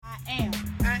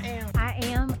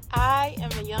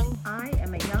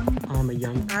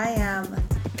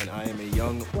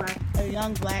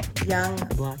young black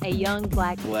A young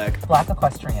black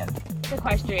equestrian.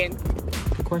 equestrian.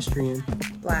 Equestrian.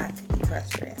 black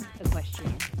equestrian.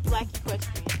 Equestrian. Black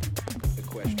equestrian.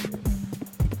 Equestrian.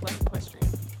 Black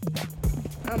equestrian.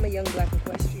 I'm a young black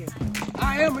equestrian.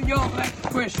 I am a young black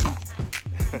equestrian.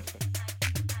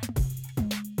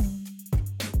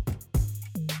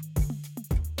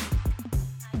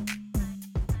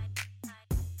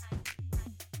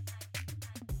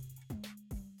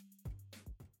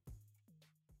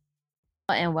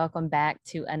 And welcome back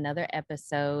to another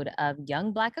episode of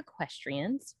Young Black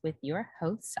Equestrians with your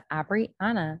host,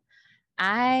 Aubriana.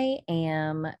 I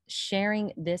am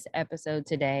sharing this episode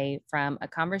today from a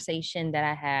conversation that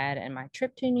I had in my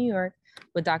trip to New York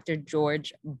with Dr.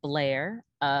 George Blair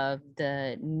of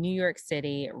the New York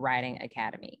City Riding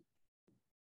Academy.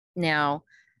 Now,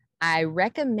 I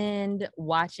recommend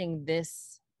watching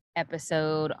this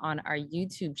episode on our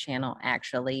YouTube channel.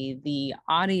 Actually, the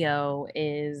audio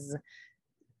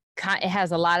it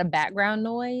has a lot of background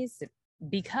noise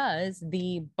because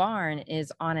the barn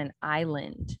is on an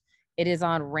island. It is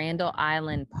on Randall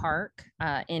Island Park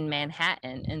in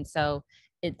Manhattan. And so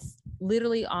it's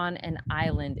literally on an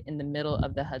island in the middle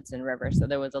of the Hudson River. So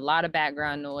there was a lot of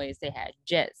background noise. They had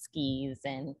jet skis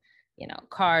and,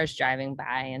 cars driving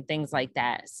by and things like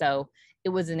that. So it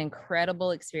was an incredible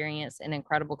experience, an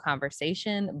incredible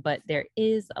conversation, but there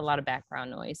is a lot of background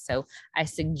noise. So I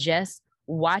suggest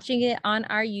watching it on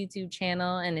our YouTube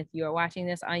channel. And if you are watching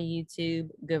this on YouTube,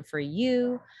 good for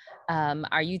you.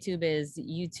 Our YouTube is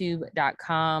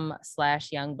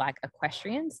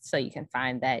youtube.com/youngblack-equestrians. So you can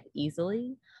find that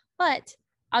easily. But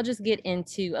I'll just get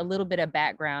into a little bit of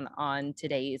background on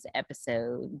today's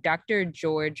episode. Dr.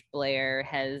 George Blair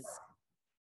has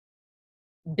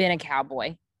been a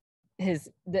cowboy his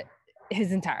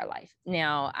entire life.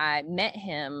 Now, I met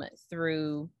him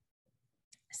through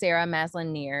Sarah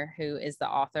Maslin-Nier, who is the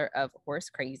author of Horse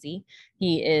Crazy.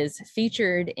 He is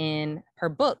featured in her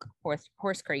book,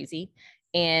 Horse Crazy,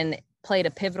 and played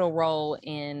a pivotal role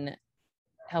in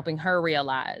helping her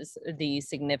realize the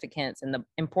significance and the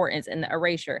importance and the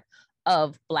erasure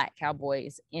of Black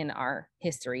cowboys in our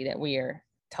history that we are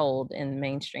told in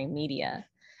mainstream media.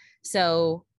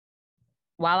 So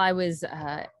while I was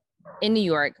in New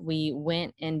York, we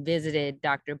went and visited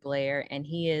Dr. Blair, and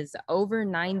he is over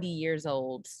 90 years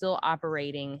old, still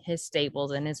operating his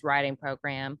stables and his riding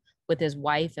program with his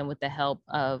wife and with the help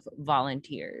of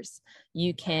volunteers.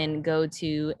 You can go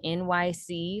to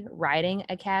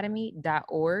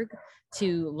nycridingacademy.org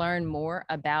to learn more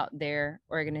about their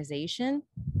organization.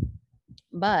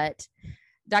 But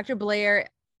Dr. Blair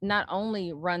not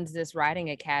only runs this riding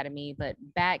academy, but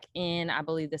back in, I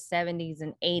believe, the 70s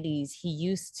and 80s, he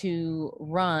used to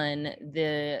run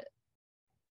the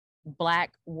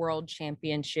Black World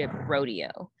Championship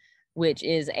Rodeo, which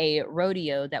is a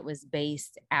rodeo that was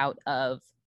based out of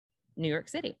New York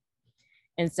City.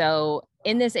 And so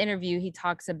in this interview, he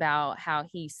talks about how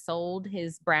he sold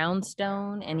his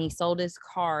brownstone and he sold his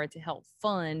car to help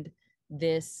fund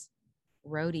this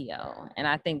rodeo. And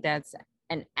I think that's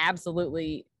an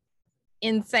absolutely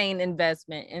insane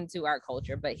investment into our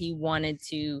culture, but he wanted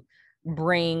to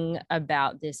bring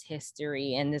about this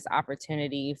history and this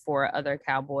opportunity for other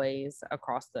cowboys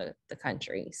across the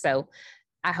country. So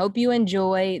I hope you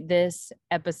enjoy this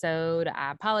episode. I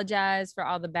apologize for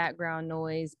all the background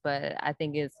noise, but I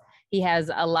think he has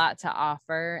a lot to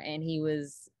offer, and he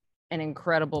was an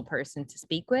incredible person to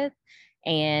speak with.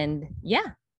 And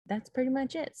yeah, that's pretty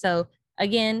much it. So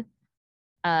again,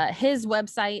 his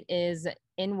website is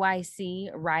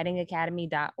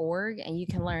nycridingacademy.org, and you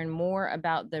can learn more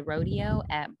about the rodeo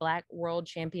at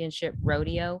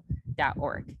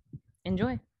blackworldchampionshiprodeo.org.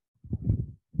 Enjoy.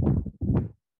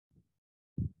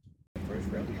 First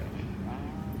rodeo.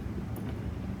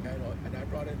 And I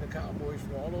brought in the cowboys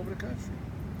from all over the country.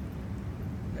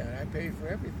 And I paid for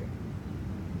everything.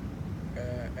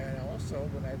 And also,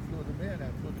 when I flew them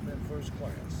in first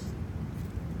class.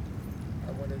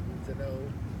 I wanted them to know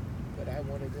that I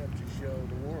wanted them to show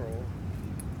the world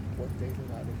what they knew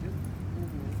how to do.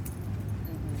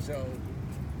 Mm-hmm. Mm-hmm. So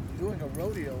doing a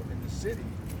rodeo in the city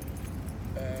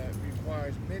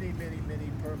requires many, many, many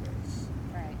permits.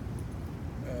 Right.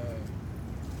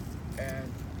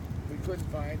 And we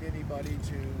couldn't find anybody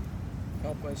to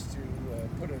help us to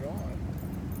put it on.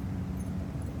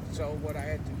 So what I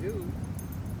had to do,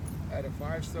 I had a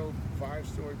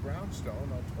five-story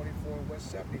brownstone on 24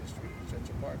 West 70th Street,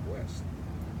 Central Park West.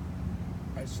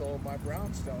 I sold my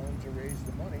brownstone to raise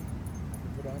the money to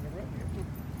put on the rodeo.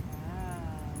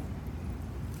 Wow.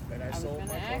 And I sold my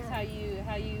car. I was going to ask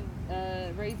how you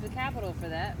raised the capital for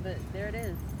that, but there it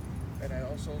is. And I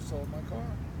also sold my car.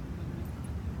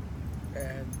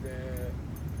 and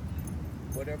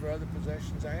whatever other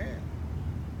possessions I had.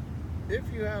 If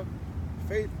you have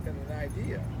faith in an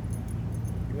idea,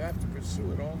 you have to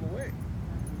pursue it all the way.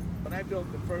 When I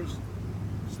built the first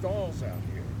stalls out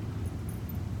here,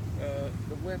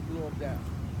 the wind blew them down.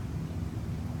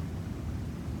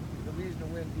 The reason the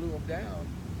wind blew them down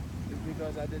is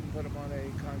because I didn't put them on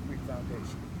a concrete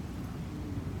foundation.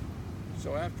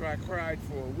 So after I cried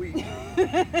for a week,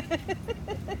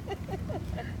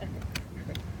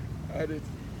 I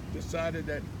decided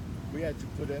that we had to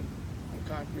put in a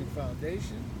concrete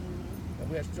foundation, and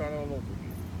we had to start all over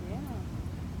again.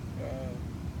 Yeah.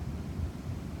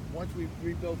 Once we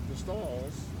rebuilt the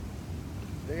stalls,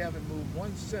 they haven't moved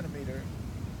 1 centimeter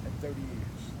in 30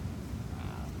 years.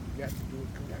 You have to do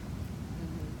it correctly.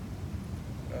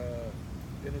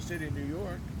 In the city of New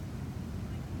York,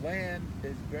 land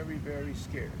is very, very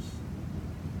scarce.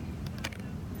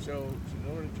 So in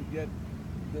order to get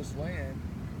this land,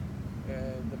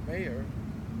 the mayor,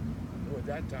 who at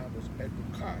that time was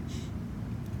Edward Koch,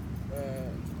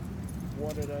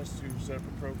 wanted us to set up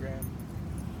a program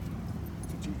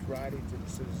to teach riding to the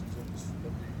citizens of the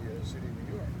city of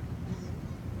New York.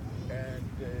 And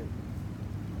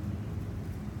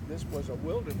this was a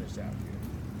wilderness out here.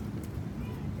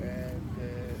 And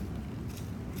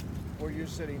where you're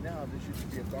sitting now, this used to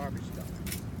be a garbage dump.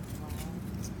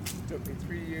 It took me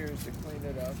 3 years to clean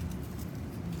it up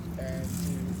and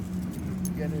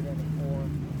to get it in a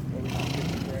form where we could get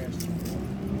the grass to grow.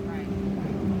 Right.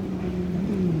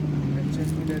 And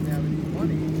since we didn't have any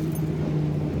money,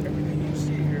 everything you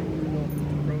see here was built with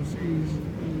the proceeds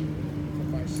from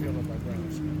my seal of my ground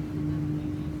school.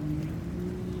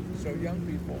 So young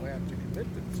people have to commit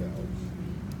themselves,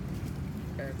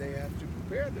 and they have to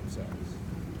prepare themselves.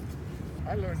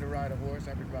 I learned to ride a horse.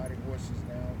 I've been riding horses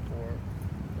now for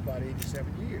about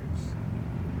 87 years.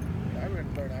 And I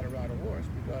learned how to ride a horse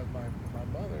because my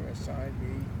mother assigned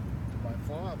me to my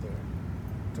father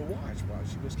to watch while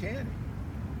she was canning.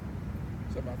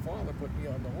 So my father put me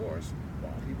on the horse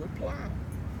while he would plow.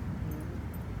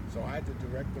 So I had to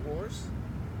direct the horse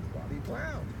while he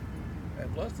plowed.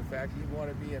 And plus the fact he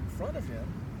wanted me in front of him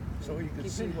so he could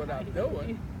see what I'm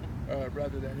doing.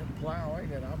 Rather than him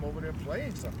plowing and I'm over there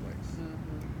playing someplace.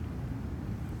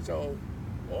 So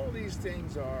all these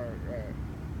things are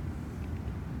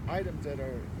items that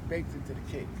are baked into the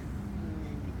cake.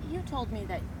 You told me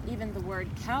that even the word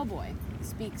cowboy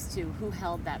speaks to who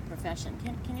held that profession.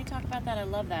 Can you talk about that? I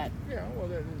love that. Yeah, well,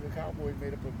 the cowboy is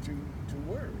made up of two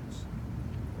words.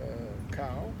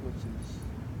 Cow, which is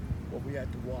what we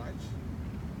had to watch,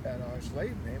 and our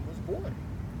slave name was boy.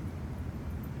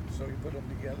 So you put them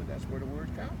together, that's where the word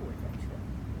cowboy comes from.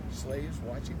 Slaves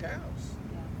watching cows.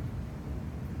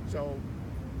 So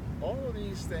all of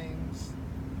these things,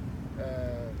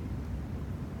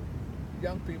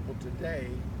 young people today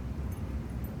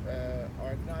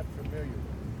are not familiar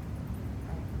with.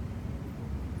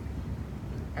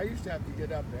 I used to have to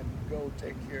get up and go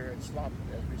take care and slop,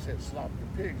 as we said, slop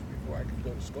the pigs before I could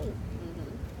go to school.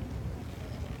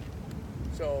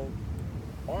 So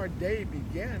our day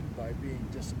began by being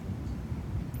disciplined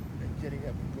and getting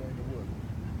up and going to work.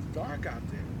 It's dark out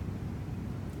there,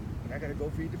 and I got to go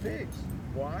feed the pigs.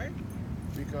 Why?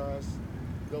 Because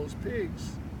those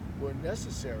pigs were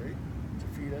necessary to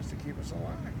feed us, to keep us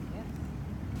alive.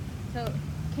 So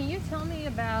can you tell me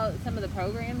about some of the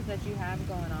programs that you have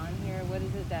going on here? What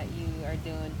is it that you are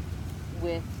doing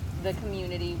with the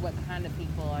community? What kind of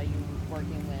people are you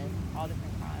working with? All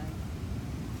different kinds?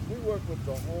 We work with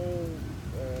the whole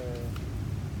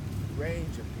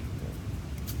range of people.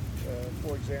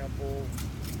 For example,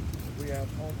 we have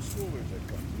homeschoolers that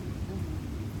come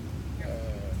here.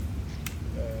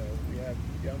 We have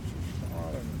youngsters from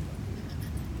Harlem that come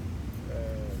here.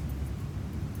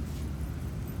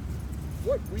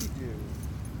 What we do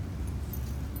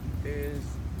is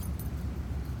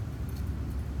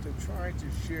to try to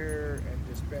share and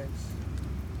dispense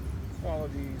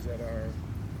qualities that are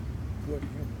good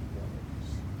human qualities.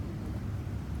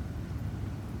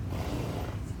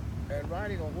 And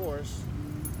riding a horse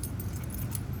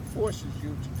forces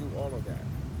you to do all of that.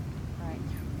 Right.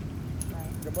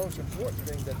 Right. The most important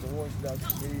thing that the horse does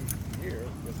to me here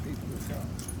with people who come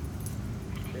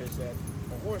is that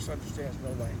a horse understands no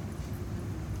language.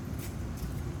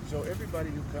 So everybody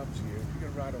who comes here, if you're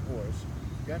gonna ride a horse,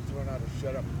 you have to learn how to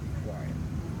shut up and be quiet.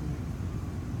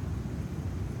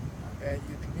 And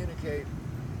you communicate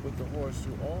with the horse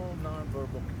through all nonverbal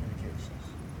communications.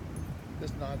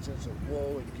 This nonsense of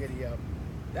whoa and giddy up,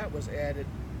 that was added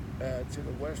to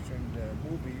the Western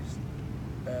movies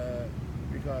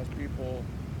because people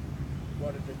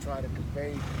wanted to try to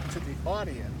convey to the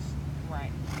audience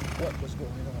Right. what was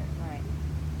going on. Right.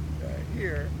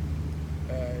 Here,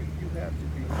 you have to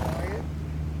be quiet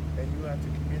and you have to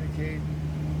communicate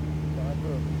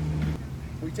non-verbally.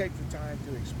 We take the time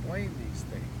to explain these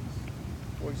things.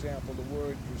 For example, the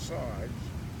word dressage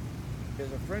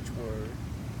is a French word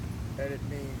and it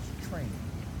means training.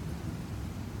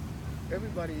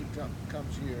 Everybody who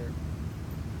comes here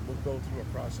will go through a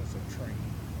process of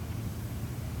training.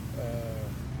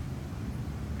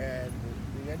 And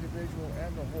the individual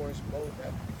and the horse both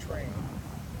have to be trained,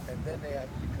 and then they have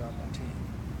to become a team.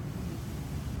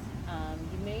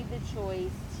 You made the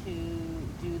choice to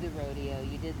do the rodeo.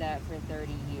 You did that for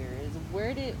 30 years.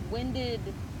 When did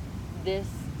this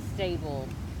stable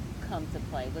come to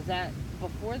play? Was that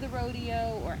before the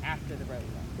rodeo or after the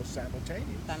rodeo? It was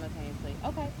simultaneous. Simultaneously.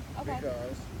 Okay.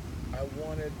 Because I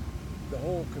wanted the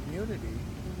whole community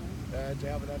to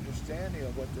have an understanding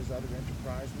of what this other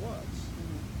enterprise was.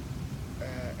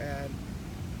 And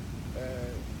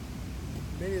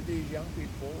many of these young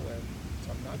people, and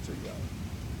some not so young,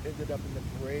 ended up in the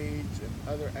parades and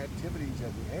other activities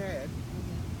that we had.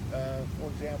 For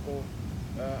example,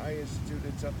 I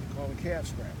instituted something called a calf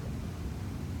scramble,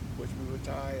 which we would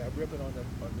tie a ribbon on the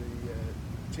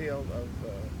tail of a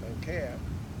calf,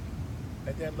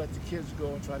 and then let the kids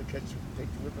go and try to take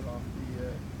the ribbon off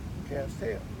the calf's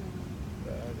tail.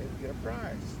 They would get a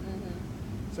prize.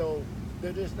 So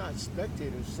they're just not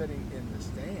spectators sitting in the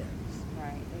stands.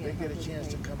 Right. They get a chance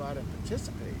to come out and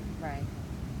participate. Right.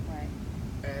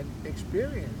 And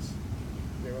experience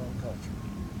their own culture.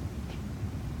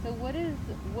 So what is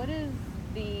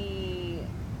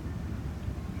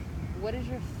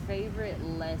your favorite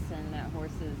lesson that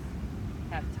horses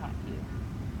have taught you?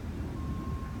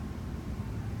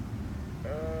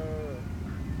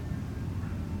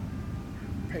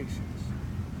 Patience.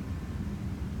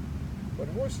 When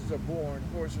horses are born,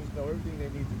 horses know everything they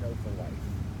need to know for life.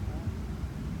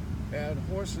 And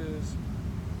horses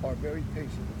are very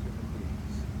patient with human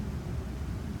beings.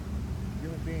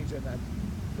 Human beings are not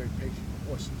very patient with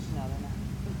horses. No, they're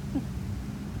not.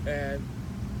 And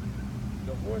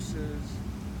the horses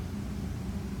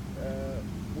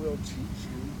will teach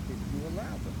you if you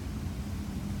allow them.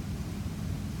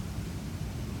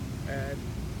 And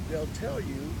they'll tell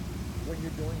you when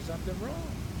you're doing something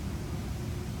wrong.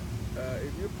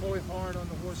 If you're pulling hard on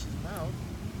the horse's mouth,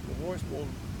 the horse will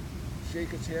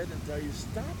shake its head and tell you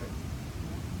stop it.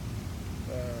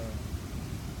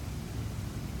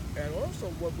 And also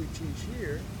what we teach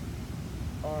here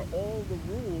are all the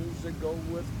rules that go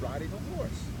with riding a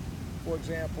horse. For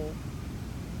example,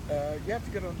 you have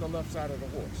to get on the left side of the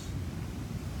horse.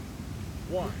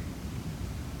 Why?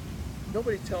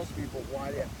 Nobody tells people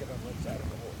why they have to get on the left side of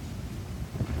the horse.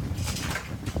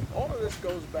 All of this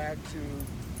goes back to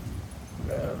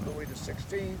Louis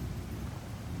XVI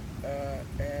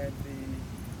and the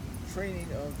training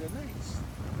of the knights.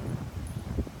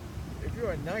 If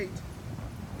you're a knight,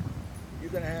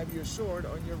 you're going to have your sword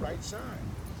on your right side.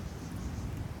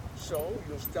 So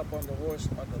you'll step on the horse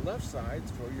on the left side,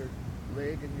 throw your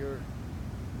leg and your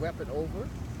weapon over.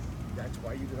 That's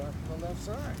why you get on the left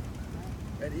side.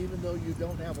 And even though you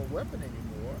don't have a weapon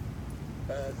anymore,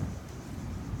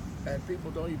 and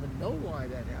people don't even know why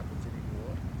that happens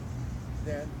anymore,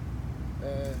 then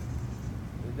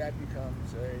that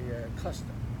becomes a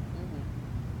custom.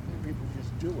 And people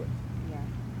just do it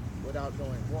without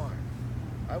knowing why.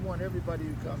 I want everybody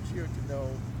who comes here to know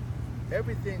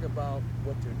everything about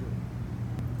what they're doing.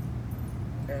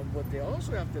 And what they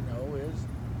also have to know is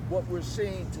what we're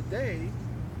seeing today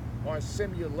are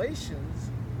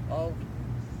simulations of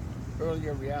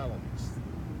earlier realities.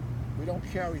 We don't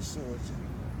carry swords anymore.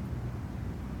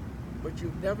 But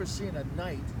you've never seen a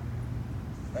knight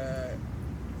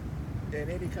in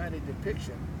any kind of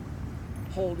depiction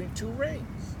holding two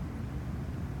reins.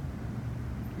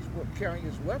 He's carrying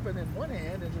his weapon in one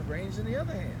hand and his reins in the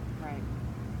other hand. Right.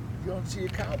 You don't see a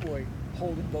cowboy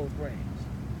holding both reins.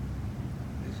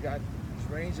 He's got his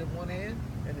reins in one hand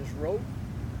and his rope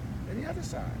in the other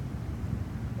side.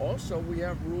 Also, we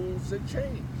have rules that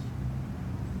change.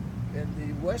 In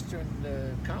the Western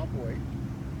cowboy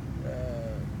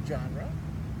genre,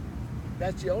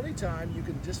 that's the only time you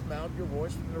can dismount your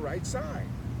horse from the right side.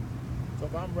 So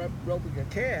if I'm roping a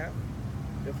calf,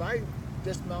 if I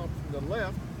dismount from the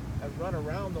left and run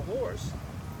around the horse,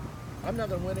 I'm not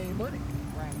going to win any money.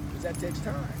 Right. Because that takes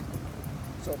time.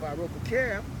 So if I rope a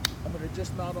calf, I'm going to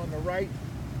dismount on the right,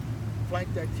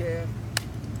 flank that calf.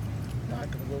 Now I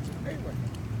can go to the payment.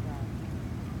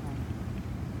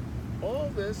 All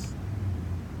this,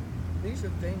 these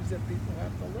are things that people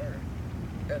have to learn.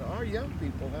 And our young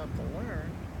people have to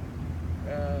learn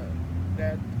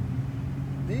that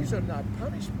these are not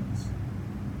punishments.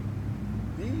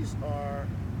 These are,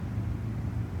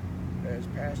 as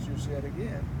Pastor said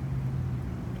again,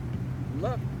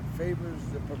 luck favors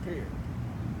the prepared.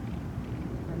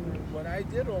 When I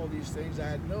did all these things, I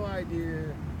had no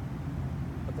idea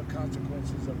of the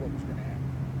consequences of what was going to happen.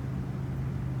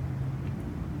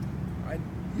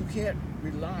 You can't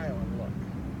rely on luck.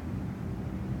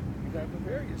 You got to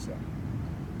prepare yourself.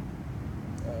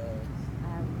 I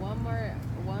have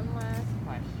one last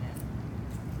question.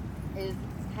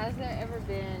 Has there ever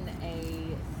been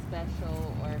a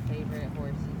special or favorite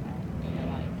horse you had in your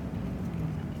life?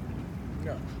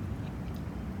 No.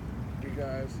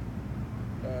 Because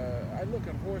I look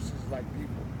at horses like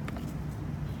people.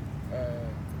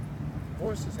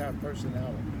 Horses have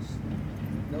personalities.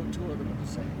 No two of them are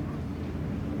the same.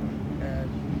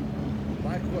 And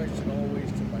my question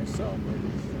always to myself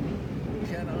is,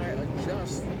 can I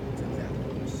adjust to that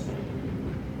horse?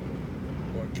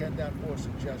 Or can that horse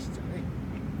adjust to me?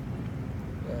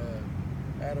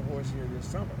 I had a horse here this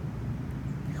summer.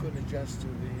 He couldn't adjust to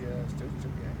the students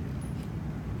we had here.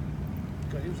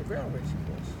 Because he was a barrel racing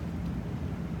horse.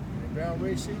 And in barrel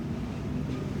racing,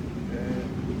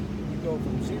 you go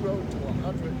from 0 to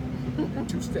 100 in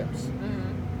 2 steps.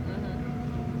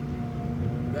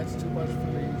 That's too much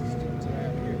for the students I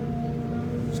have here.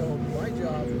 So my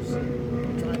job is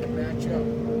trying to match up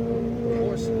the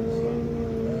horses to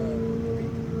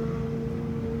people.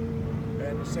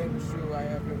 And the same is true I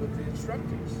have here with the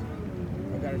instructors.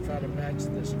 I got to try to match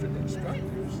the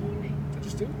instructors to the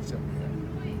students up here.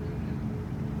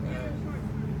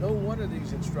 No one of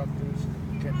these instructors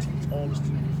can teach all the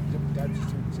students, different types of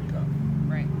students that come.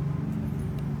 Right.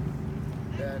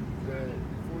 And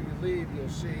before you leave, you'll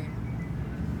see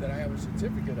that I have a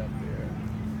certificate up there.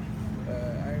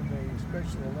 I'm a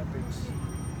Special Olympics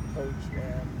coach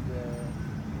and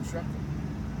instructor.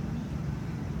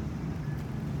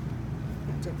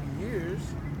 It took me years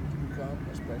to become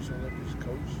a Special Olympics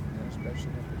coach and a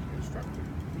Special Olympics instructor.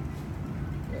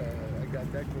 I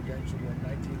got that credential in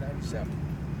 1997.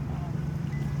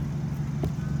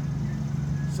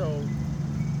 So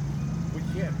we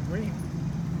can't dream.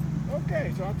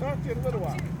 Okay, so I'll talk to you in a little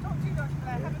while.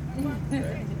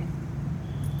 Okay.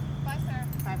 Bye, sir.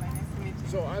 Bye, nice to meet you.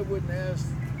 So I wouldn't ask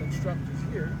instructors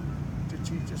here to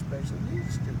teach a special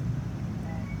needs student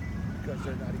because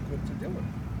they're not equipped to do it.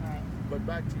 Right. But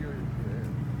back to your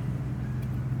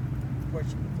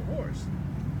question with the horse.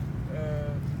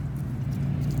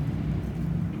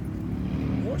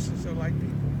 Horses are like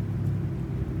people.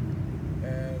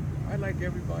 And I like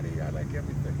everybody, I like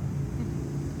everything.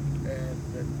 And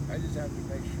I just have to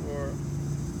make sure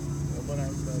when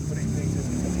I'm putting things in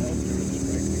the melter, it's the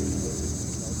right thing to put in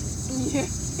the melter.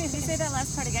 Can you say that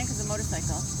last part again? Because the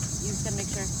motorcycle. You just gotta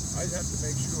make sure. I have to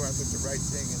make sure I put the right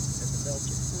thing in the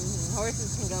melter.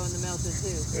 Horses can go in the melter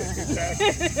too.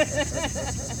 Exactly.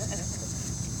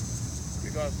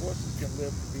 Because horses can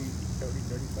live to be 30,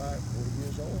 35, 40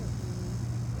 years old.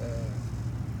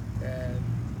 And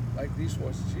like these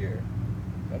horses here,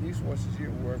 now these horses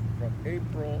here work from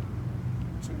April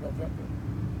to November.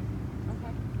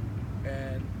 Okay.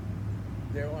 And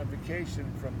they're on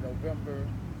vacation from November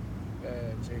to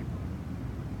April.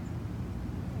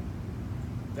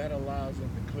 That allows them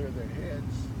to clear their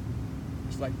heads.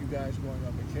 It's like you guys going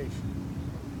on vacation.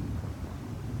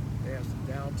 They have some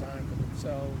downtime for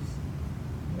themselves.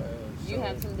 You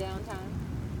have some downtime?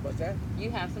 What's that?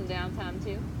 You have some downtime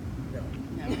too? No.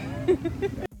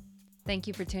 Thank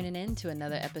you for tuning in to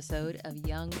another episode of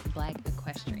Young Black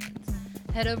Equestrians.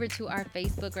 Head over to our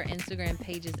Facebook or Instagram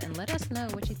pages and let us know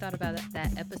what you thought about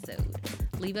that episode.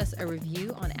 Leave us a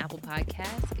review on Apple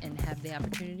Podcasts and have the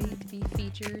opportunity to be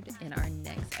featured in our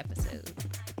next episode.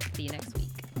 See you next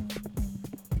week.